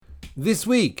This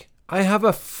week, I have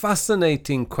a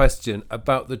fascinating question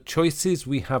about the choices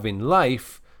we have in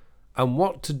life and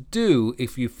what to do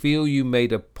if you feel you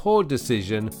made a poor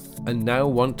decision and now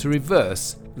want to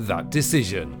reverse that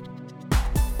decision.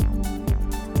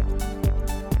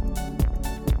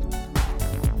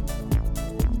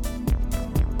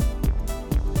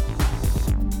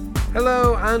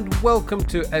 Hello and welcome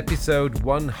to episode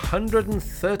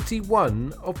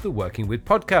 131 of the Working With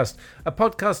podcast, a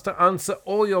podcast to answer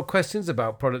all your questions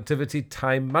about productivity,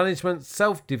 time management,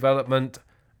 self-development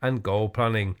and goal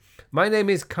planning. My name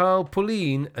is Carl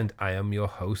Pullein and I am your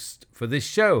host for this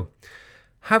show.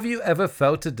 Have you ever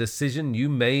felt a decision you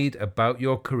made about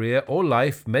your career or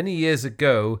life many years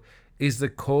ago is the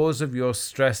cause of your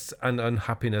stress and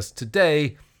unhappiness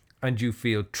today and you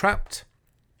feel trapped?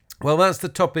 Well, that's the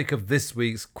topic of this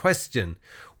week's question.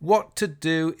 What to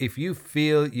do if you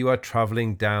feel you are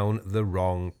traveling down the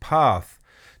wrong path?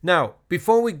 Now,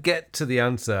 before we get to the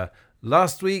answer,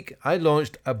 last week I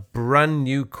launched a brand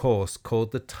new course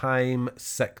called the Time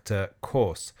Sector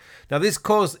Course. Now, this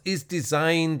course is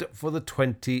designed for the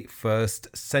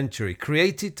 21st century,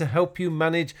 created to help you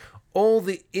manage all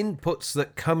the inputs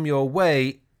that come your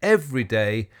way every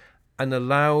day and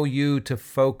allow you to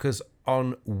focus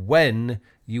on when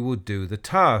you will do the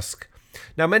task.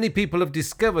 Now, many people have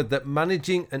discovered that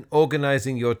managing and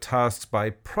organizing your tasks by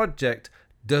project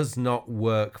does not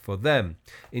work for them.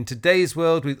 In today's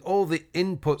world, with all the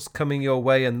inputs coming your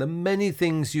way and the many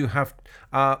things you have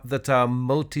that are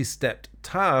multi-stepped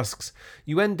tasks,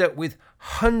 you end up with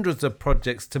hundreds of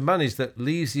projects to manage that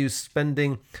leaves you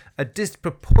spending a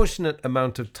disproportionate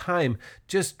amount of time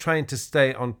just trying to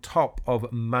stay on top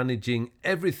of managing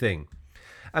everything.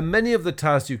 And many of the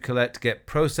tasks you collect get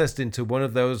processed into one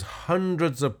of those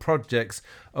hundreds of projects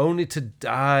only to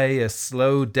die a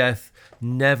slow death,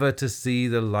 never to see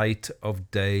the light of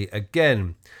day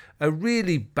again. A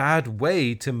really bad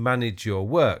way to manage your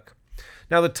work.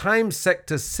 Now, the time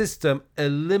sector system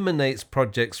eliminates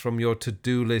projects from your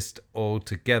to-do list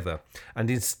altogether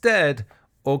and instead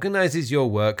organizes your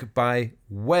work by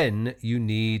when you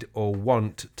need or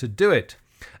want to do it.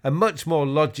 A much more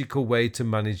logical way to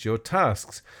manage your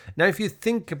tasks. Now, if you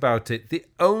think about it, the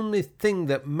only thing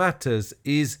that matters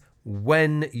is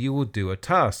when you will do a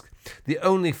task. The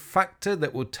only factor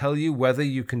that will tell you whether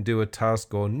you can do a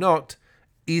task or not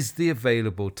is the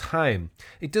available time.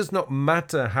 It does not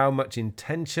matter how much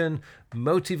intention,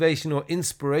 motivation, or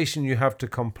inspiration you have to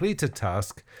complete a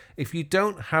task. If you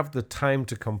don't have the time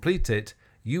to complete it,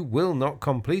 you will not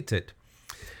complete it.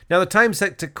 Now, the Time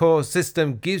Sector Course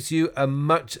system gives you a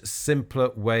much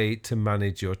simpler way to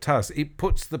manage your tasks. It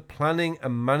puts the planning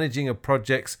and managing of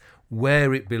projects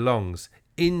where it belongs,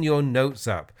 in your Notes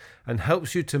app, and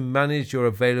helps you to manage your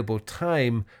available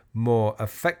time more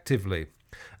effectively.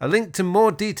 A link to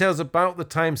more details about the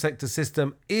Time Sector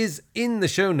system is in the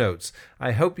show notes.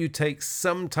 I hope you take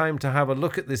some time to have a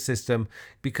look at this system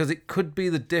because it could be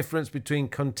the difference between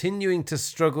continuing to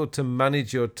struggle to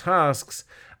manage your tasks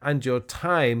and your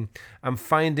time and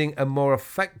finding a more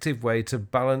effective way to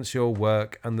balance your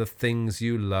work and the things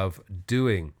you love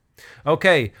doing.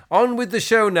 Okay, on with the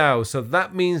show now. So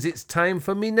that means it's time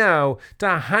for me now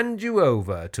to hand you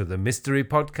over to the Mystery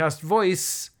Podcast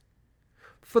voice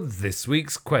for this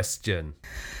week's question.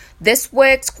 This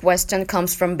week's question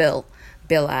comes from Bill.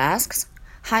 Bill asks,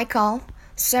 "Hi Carl,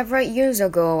 several years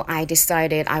ago I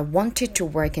decided I wanted to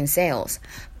work in sales.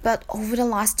 But over the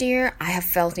last year, I have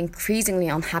felt increasingly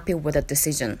unhappy with the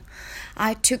decision.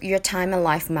 I took your Time and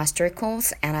Life Master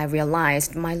course and I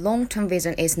realized my long-term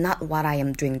vision is not what I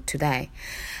am doing today.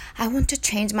 I want to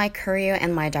change my career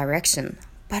and my direction,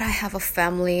 but I have a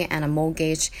family and a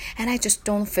mortgage and I just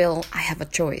don't feel I have a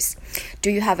choice.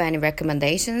 Do you have any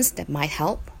recommendations that might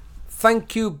help?"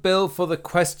 Thank you, Bill, for the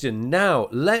question. Now,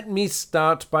 let me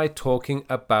start by talking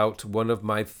about one of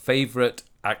my favorite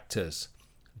actors,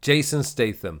 Jason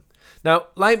Statham. Now,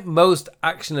 like most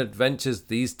action adventures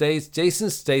these days,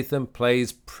 Jason Statham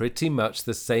plays pretty much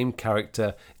the same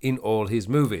character in all his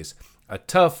movies. A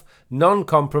tough,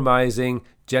 non-compromising,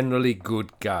 generally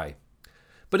good guy.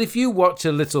 But if you watch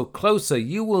a little closer,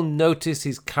 you will notice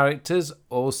his characters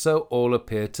also all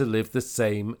appear to live the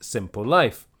same simple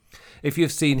life. If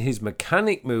you've seen his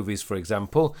mechanic movies, for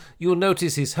example, you'll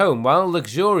notice his home, while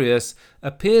luxurious,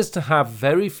 appears to have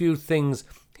very few things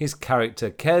his character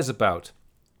cares about.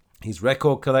 His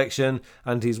record collection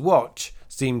and his watch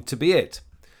seem to be it.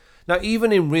 Now,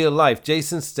 even in real life,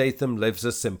 Jason Statham lives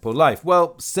a simple life.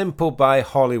 Well, simple by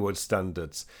Hollywood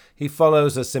standards. He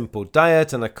follows a simple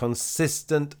diet and a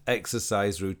consistent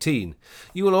exercise routine.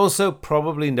 You will also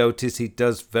probably notice he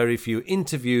does very few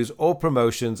interviews or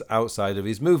promotions outside of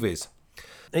his movies.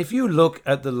 If you look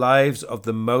at the lives of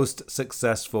the most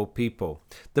successful people,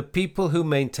 the people who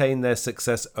maintain their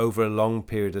success over a long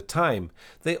period of time,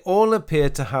 they all appear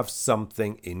to have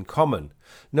something in common.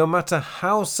 No matter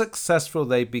how successful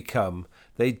they become,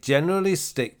 they generally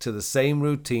stick to the same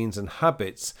routines and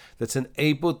habits that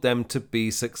enabled them to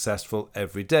be successful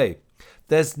every day.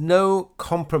 There's no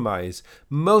compromise.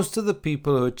 Most of the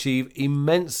people who achieve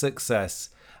immense success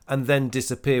and then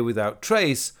disappear without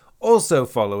trace also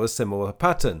follow a similar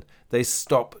pattern. They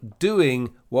stop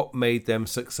doing what made them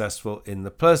successful in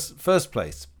the first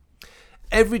place.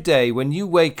 Every day when you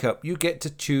wake up, you get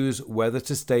to choose whether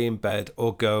to stay in bed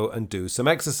or go and do some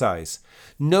exercise.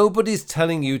 Nobody's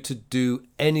telling you to do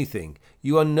anything.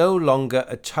 You are no longer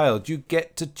a child. You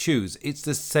get to choose. It's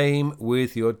the same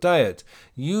with your diet.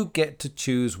 You get to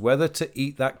choose whether to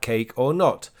eat that cake or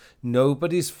not.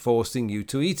 Nobody's forcing you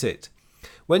to eat it.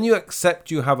 When you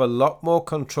accept you have a lot more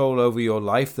control over your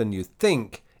life than you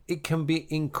think, it can be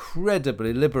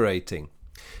incredibly liberating.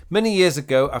 Many years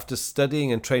ago, after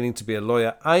studying and training to be a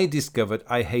lawyer, I discovered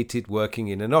I hated working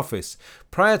in an office.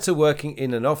 Prior to working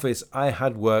in an office, I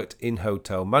had worked in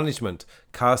hotel management,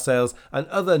 car sales, and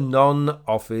other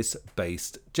non-office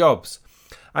based jobs.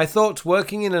 I thought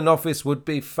working in an office would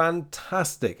be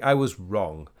fantastic. I was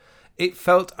wrong. It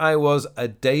felt I was a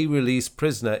day release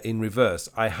prisoner in reverse.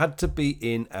 I had to be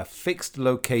in a fixed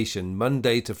location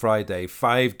Monday to Friday,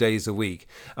 5 days a week,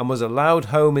 and was allowed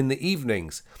home in the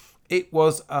evenings. It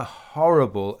was a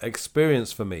horrible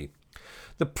experience for me.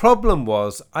 The problem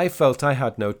was I felt I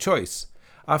had no choice.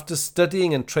 After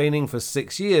studying and training for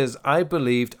 6 years, I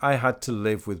believed I had to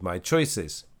live with my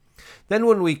choices. Then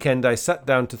one weekend I sat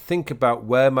down to think about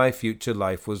where my future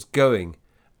life was going,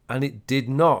 and it did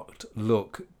not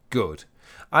look good.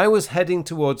 I was heading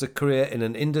towards a career in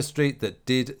an industry that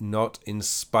did not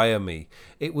inspire me.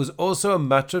 It was also a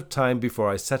matter of time before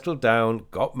I settled down,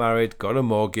 got married, got a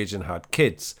mortgage, and had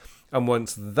kids. And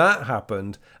once that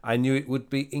happened, I knew it would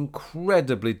be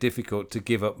incredibly difficult to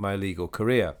give up my legal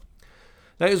career.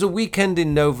 Now, it was a weekend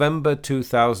in November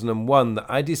 2001 that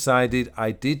I decided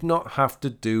I did not have to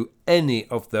do any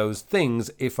of those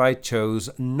things if I chose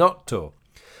not to.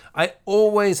 I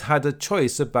always had a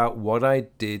choice about what I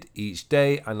did each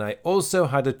day, and I also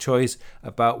had a choice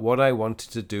about what I wanted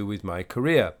to do with my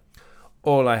career.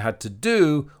 All I had to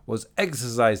do was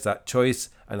exercise that choice,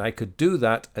 and I could do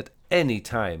that at any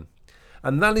time.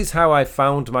 And that is how I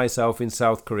found myself in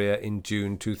South Korea in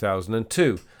June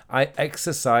 2002. I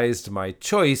exercised my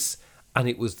choice, and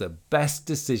it was the best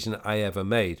decision I ever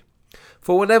made.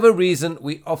 For whatever reason,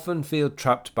 we often feel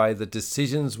trapped by the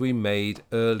decisions we made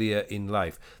earlier in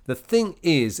life. The thing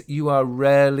is, you are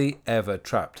rarely ever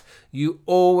trapped. You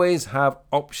always have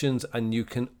options, and you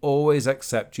can always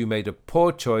accept you made a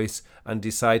poor choice and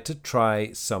decide to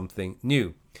try something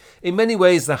new. In many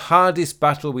ways, the hardest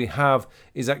battle we have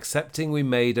is accepting we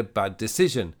made a bad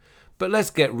decision. But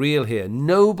let's get real here.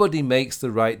 Nobody makes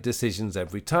the right decisions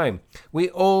every time. We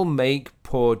all make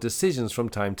poor decisions from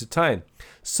time to time.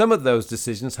 Some of those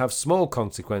decisions have small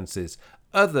consequences.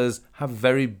 Others have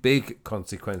very big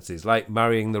consequences, like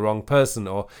marrying the wrong person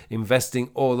or investing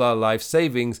all our life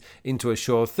savings into a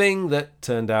sure thing that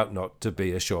turned out not to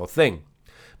be a sure thing.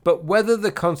 But whether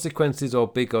the consequences are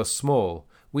big or small,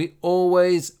 we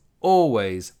always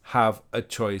have a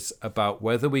choice about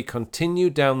whether we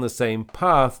continue down the same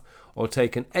path or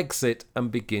take an exit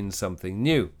and begin something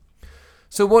new.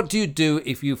 So what do you do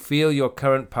if you feel your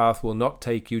current path will not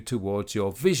take you towards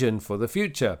your vision for the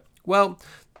future? Well,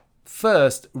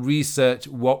 first, research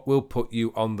what will put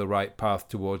you on the right path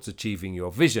towards achieving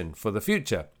your vision for the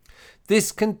future.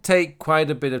 This can take quite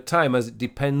a bit of time as it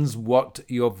depends what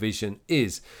your vision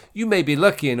is. You may be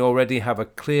lucky and already have a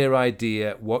clear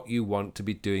idea what you want to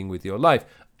be doing with your life.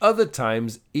 Other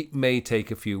times, it may take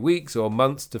a few weeks or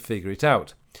months to figure it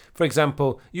out. For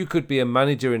example, you could be a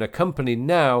manager in a company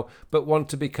now, but want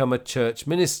to become a church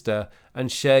minister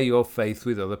and share your faith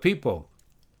with other people.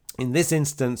 In this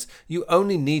instance, you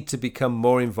only need to become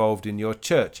more involved in your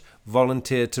church,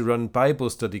 volunteer to run Bible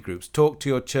study groups, talk to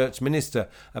your church minister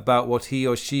about what he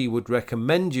or she would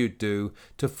recommend you do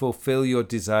to fulfill your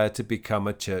desire to become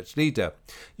a church leader.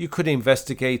 You could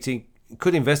investigate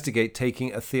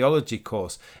taking a theology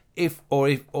course, if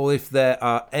there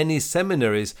are any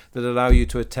seminaries that allow you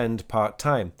to attend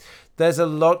part-time. There's a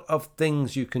lot of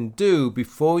things you can do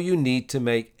before you need to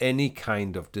make any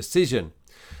kind of decision.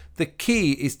 The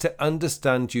key is to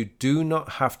understand you do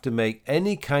not have to make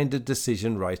any kind of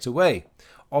decision right away.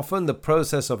 Often the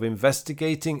process of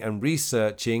investigating and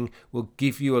researching will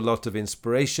give you a lot of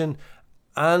inspiration,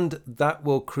 and that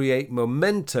will create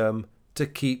momentum to to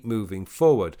keep moving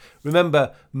forward.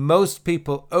 Remember, most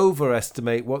people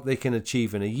overestimate what they can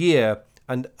achieve in a year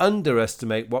and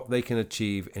underestimate what they can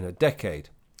achieve in a decade.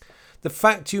 The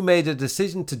fact you made a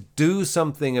decision to do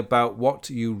something about what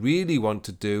you really want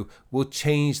to do will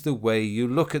change the way you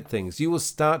look at things. You will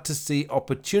start to see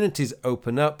opportunities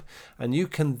open up, and you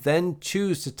can then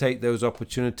choose to take those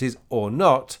opportunities or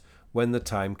not when the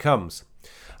time comes.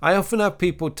 I often have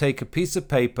people take a piece of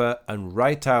paper and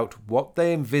write out what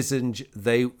they envision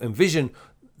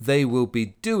they will be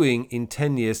doing in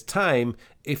 10 years' time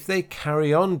if they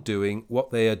carry on doing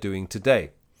what they are doing today.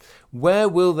 Where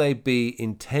will they be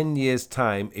in 10 years'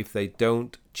 time if they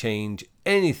don't change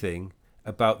anything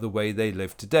about the way they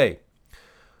live today?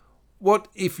 What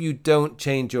if you don't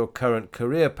change your current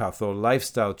career path or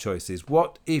lifestyle choices?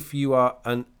 What if you are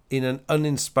in an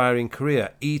uninspiring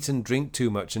career, eat and drink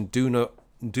too much and do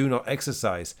not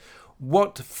exercise?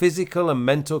 What physical and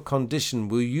mental condition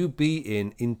will you be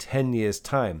in 10 years'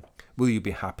 time? Will you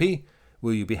be happy?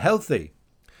 Will you be healthy?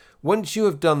 Once you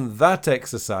have done that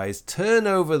exercise, turn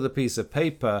over the piece of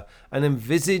paper and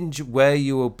envisage where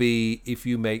you will be if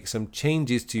you make some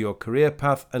changes to your career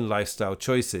path and lifestyle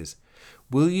choices.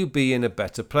 Will you be in a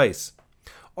better place?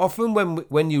 Often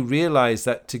when you realize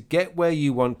that to get where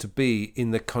you want to be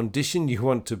in the condition you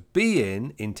want to be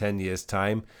in 10 years'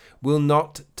 time will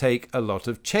not take a lot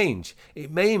of change. It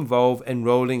may involve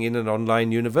enrolling in an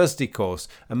online university course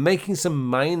and making some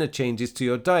minor changes to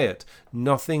your diet,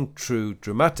 nothing too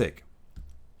dramatic.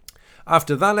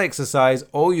 After that exercise,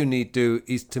 all you need to do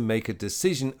is to make a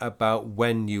decision about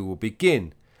when you will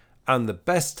begin. And the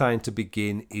best time to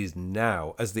begin is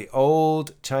now. As the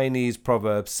old Chinese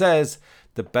proverb says,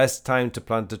 the best time to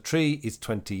plant a tree is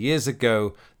 20 years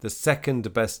ago. The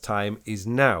second best time is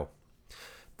now.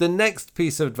 The next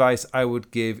piece of advice I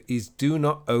would give is do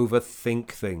not overthink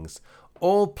things.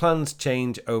 All plans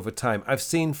change over time. I've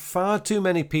seen far too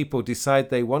many people decide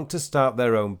they want to start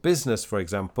their own business, for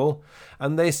example,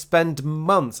 and they spend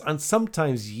months and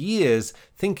sometimes years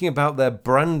thinking about their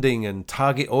branding and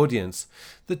target audience.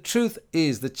 The truth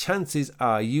is, the chances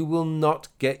are you will not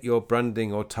get your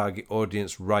branding or target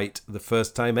audience right the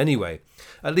first time anyway.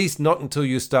 At least not until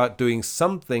you start doing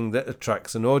something that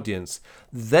attracts an audience.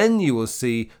 Then you will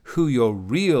see who your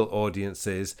real audience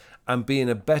is and be in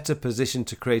a better position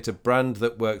to create a brand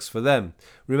that works for them.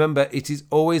 Remember, it is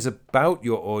always about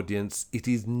your audience. It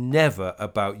is never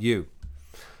about you.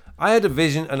 I had a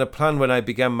vision and a plan when I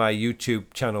began my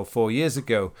YouTube channel 4 years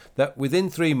ago that within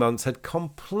 3 months had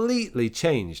completely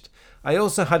changed. I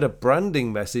also had a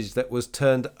branding message that was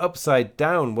turned upside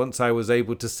down once I was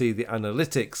able to see the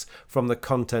analytics from the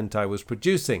content I was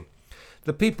producing.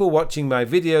 The people watching my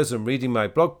videos and reading my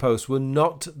blog posts were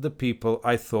not the people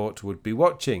I thought would be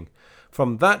watching.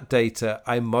 From that data,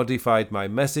 I modified my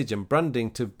message and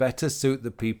branding to better suit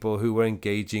the people who were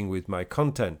engaging with my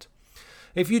content.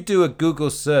 If you do a Google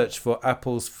search for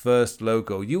Apple's first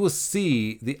logo, you will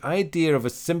see the idea of a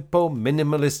simple,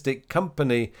 minimalistic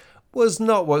company was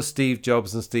not what Steve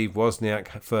Jobs and Steve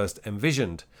Wozniak first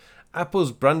envisioned.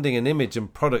 Apple's branding and image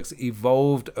and products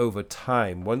evolved over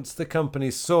time once the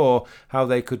company saw how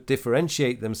they could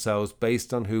differentiate themselves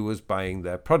based on who was buying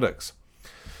their products.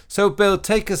 So Bill,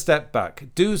 take a step back,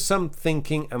 do some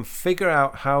thinking and figure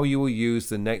out how you will use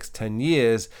the next 10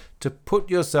 years to put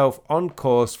yourself on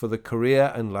course for the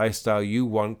career and lifestyle you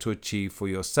want to achieve for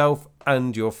yourself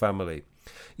and your family.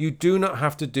 You do not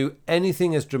have to do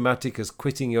anything as dramatic as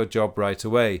quitting your job right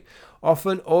away.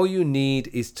 Often all you need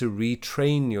is to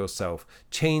retrain yourself,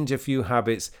 change a few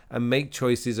habits and make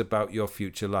choices about your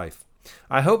future life.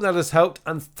 I hope that has helped,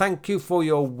 and thank you for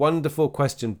your wonderful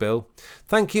question, Bill.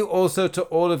 Thank you also to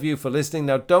all of you for listening.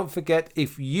 Now, don't forget,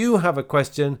 if you have a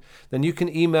question, then you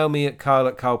can email me at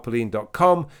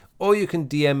carl@carlpullein.com, or you can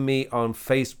DM me on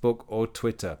Facebook or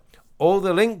Twitter. All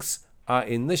the links are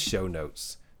in the show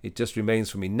notes. It just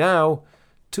remains for me now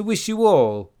to wish you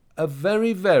all a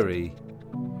very, very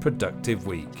productive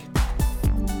week.